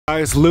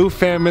Guys, Lou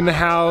fam in the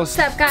house.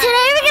 What's up, guys?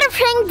 Today we're gonna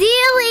prank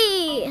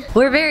Dealey.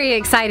 We're very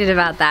excited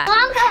about that. Well,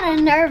 I'm kind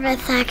of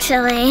nervous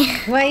actually.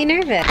 Why are you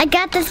nervous? I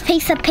got this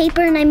piece of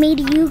paper and I made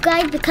you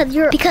guys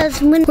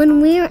because when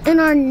we're in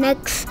our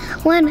next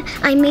one,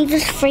 I made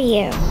this for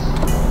you.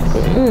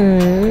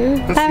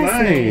 That's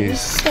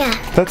nice.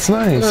 Yeah. That's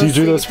nice. You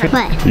drew those.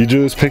 What? You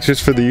drew those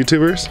pictures for the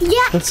YouTubers? Yeah.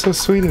 That's so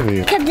sweet of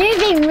you. Because they're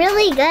being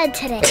really good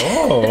today.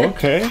 Oh,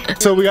 okay.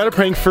 So we got a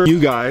prank for you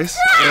guys,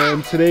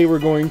 and today we're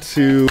going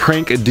to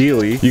prank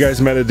Dealey. You guys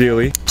met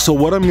Dealey. So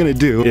what I'm gonna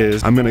do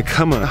is I'm gonna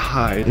come and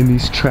hide in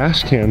these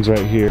trash cans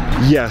right here.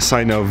 Yes,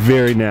 I know,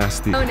 very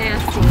nasty. Oh,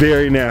 nasty.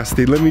 Very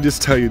nasty. Let me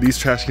just tell you, these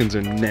trash cans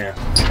are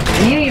nasty.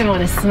 You don't even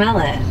want to smell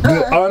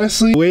it.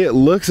 Honestly, the way it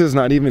looks is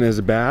not even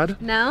as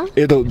bad. No?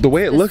 The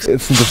way it looks,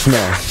 it's the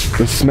smell.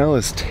 The smell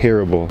is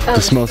terrible. The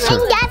smell is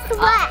terrible. And guess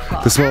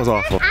what? The smell is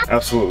awful.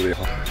 Absolutely.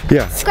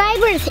 Yeah.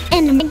 Subscribers,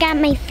 and I got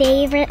my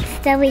favorite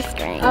silly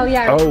string. Oh,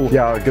 yeah. Oh,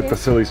 yeah, I'll get the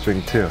silly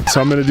string too.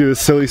 So I'm gonna do the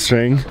silly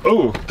string.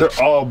 Oh, they're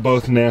all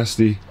both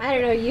nasty. I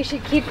don't know. You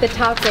should keep the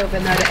tops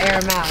open, though, to air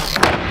them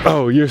out.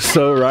 Oh, you're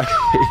so right.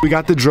 We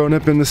got the drone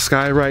up in the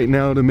sky right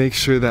now to make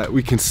sure that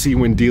we can see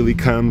when Dealey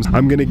comes.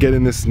 I'm gonna get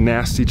in this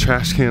nasty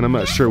trash can. I'm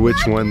not sure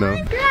which one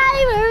though.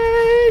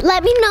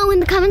 Let me know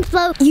in the comments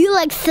below you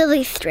like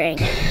silly string.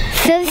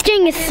 Silly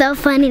string is so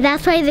funny.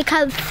 That's why they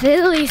call it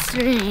silly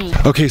string.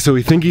 Okay, so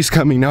we think he's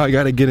coming. Now I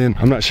gotta get in.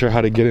 I'm not sure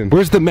how to get in.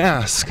 Where's the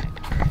mask?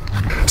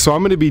 So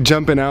I'm gonna be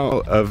jumping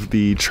out of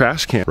the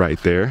trash can right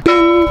there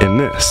in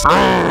this.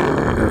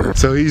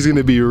 So he's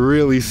gonna be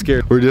really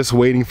scared. We're just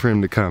waiting for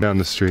him to come down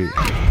the street.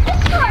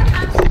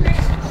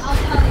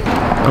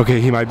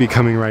 Okay, he might be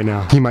coming right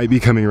now. He might be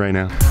coming right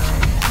now.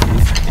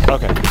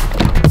 Okay.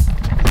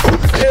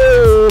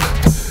 Ew,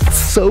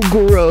 so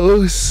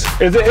gross.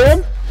 Is it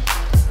him?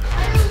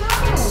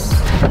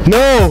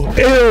 No,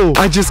 ew.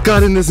 I just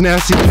got in this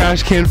nasty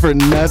trash can for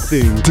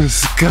nothing.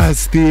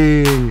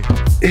 Disgusting.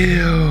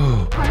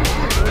 Ew.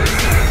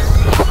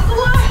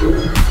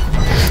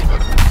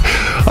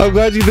 I'm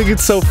glad you think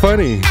it's so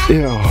funny.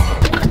 Ew.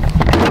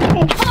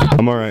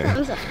 I'm alright.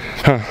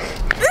 Huh.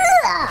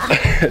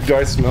 Do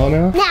I smell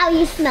now? Now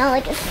you smell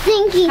like a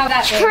stinky How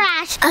that, babe?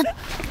 trash of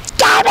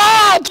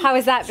garbage. How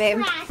is that,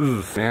 babe?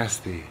 Ooh,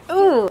 nasty.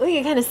 Ooh, you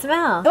can kind of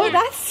smell. Oh,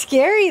 that's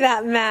scary,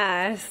 that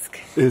mask.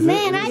 Is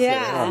Man, it? I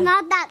Yeah. think it's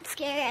not that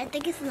scary. I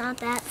think it's not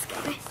that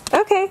scary.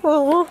 Okay,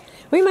 well,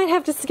 we might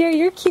have to scare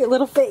your cute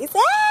little face.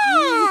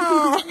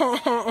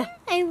 Ah!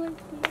 I would.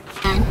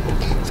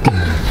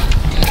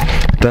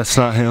 That's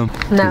not him.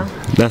 No.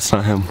 That's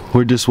not him.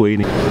 We're just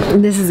waiting.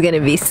 This is gonna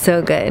be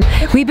so good.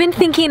 We've been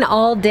thinking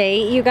all day,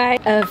 you guys,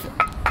 of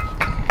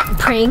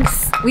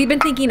pranks. We've been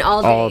thinking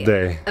all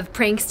day of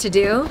pranks to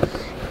do.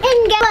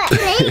 And guess what?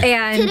 Today,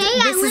 And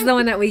this is the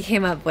one that we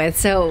came up with.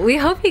 So we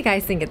hope you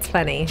guys think it's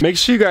funny. Make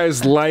sure you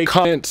guys like,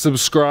 comment,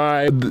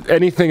 subscribe.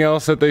 Anything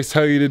else that they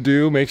tell you to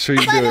do, make sure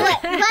you do it. By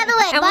the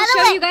way, And we'll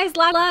show you guys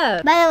love.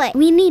 By the way,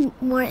 we need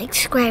more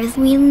subscribers.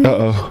 We need,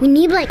 Uh-oh. we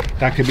need like.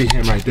 That could be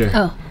him right there.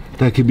 Oh.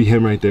 That could be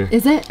him right there.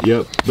 Is it?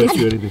 Yep. Let's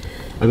do anything.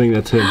 I think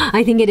that's him. I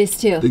I think it is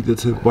too. think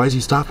that's him. Why is he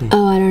stopping?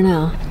 Oh, I don't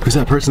know. Who's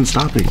that person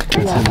stopping? That's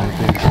him right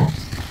there.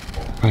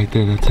 Right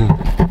there, that's him.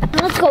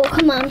 Let's go.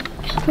 Come on.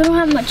 We don't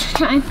have much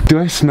time. Do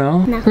I smell?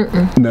 No.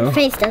 No?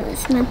 Face doesn't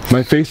smell.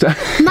 My face?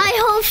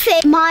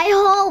 My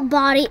whole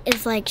body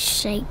is like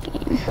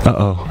shaking.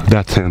 Uh-oh.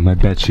 That's him, I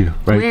bet you.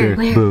 Right Where? there.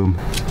 Where? Boom.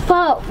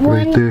 But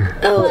when Right there.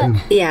 Oh, That's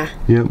him. yeah.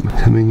 Yep,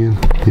 coming in.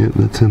 Yep,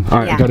 that's him. All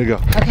right, Yeah. gotta go.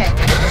 Okay.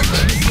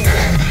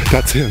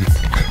 That's him.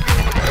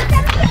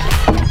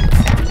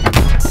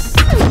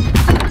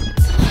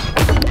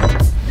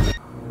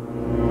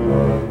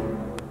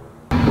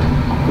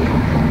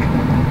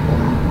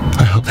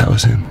 I hope that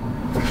was him.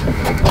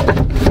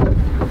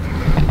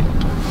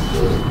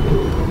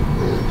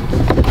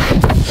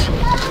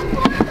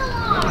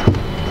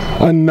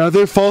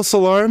 Another false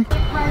alarm?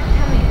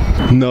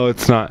 No,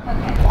 it's not.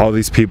 All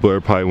these people are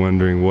probably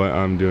wondering what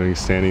I'm doing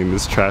standing in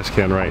this trash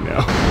can right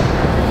now.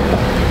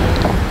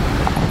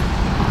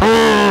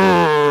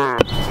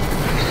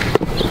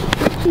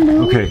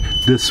 Okay,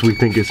 this we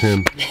think is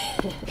him.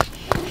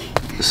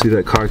 See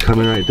that car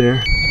coming right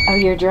there? Oh,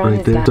 your drone Right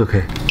is there? down.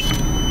 Okay.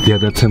 Yeah,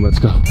 that's him. Let's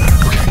go.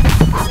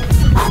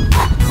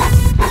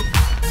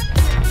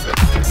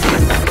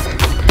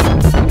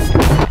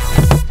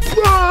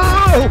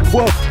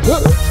 Whoa!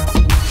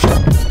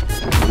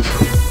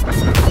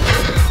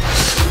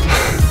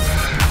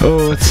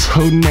 Oh, it's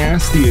so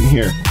nasty in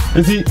here.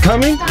 Is he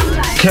coming?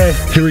 Okay,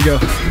 here we go.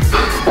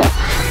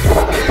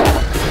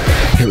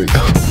 Here we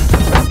go.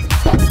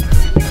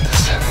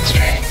 This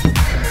string.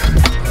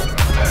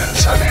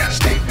 It's so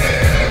nasty.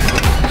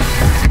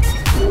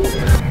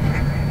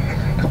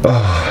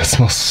 Oh, it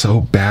smells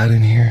so bad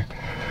in here.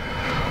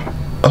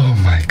 Oh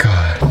my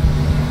God.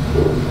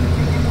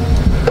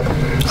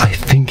 I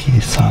think he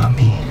saw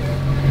me.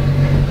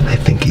 I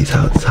think he's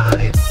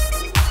outside.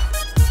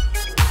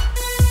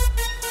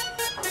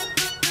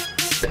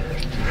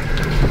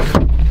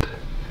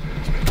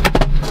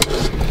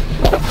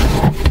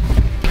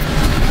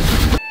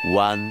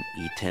 One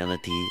eternity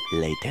eternity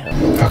later.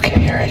 Okay,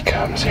 here he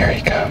comes, here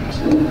he comes.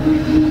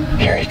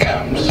 Here he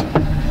comes.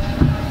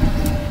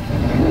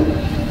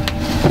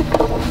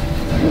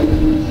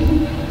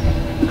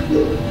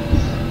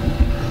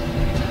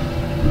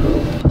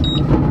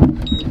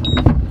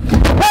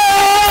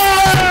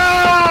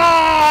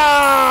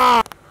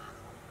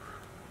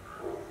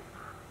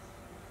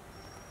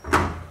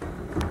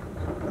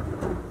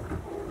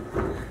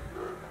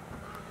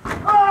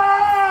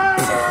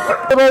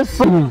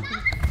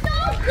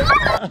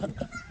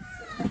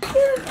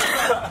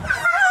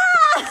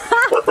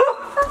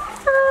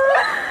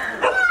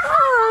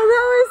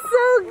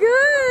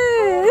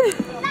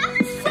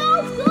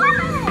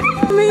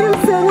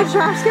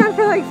 Trash can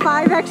for like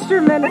 5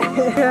 extra minutes.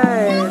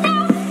 Good.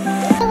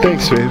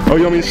 Thanks, babe. Oh,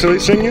 you want me to silly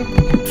string you?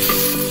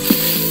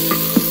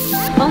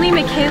 Only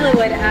Michaela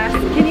would ask,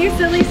 can you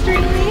silly string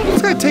me?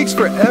 This guy takes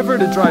forever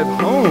to drive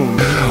home.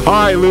 All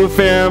right, Lou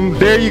fam.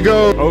 There you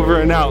go.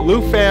 Over and out.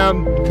 Lou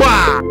fam.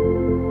 Bah!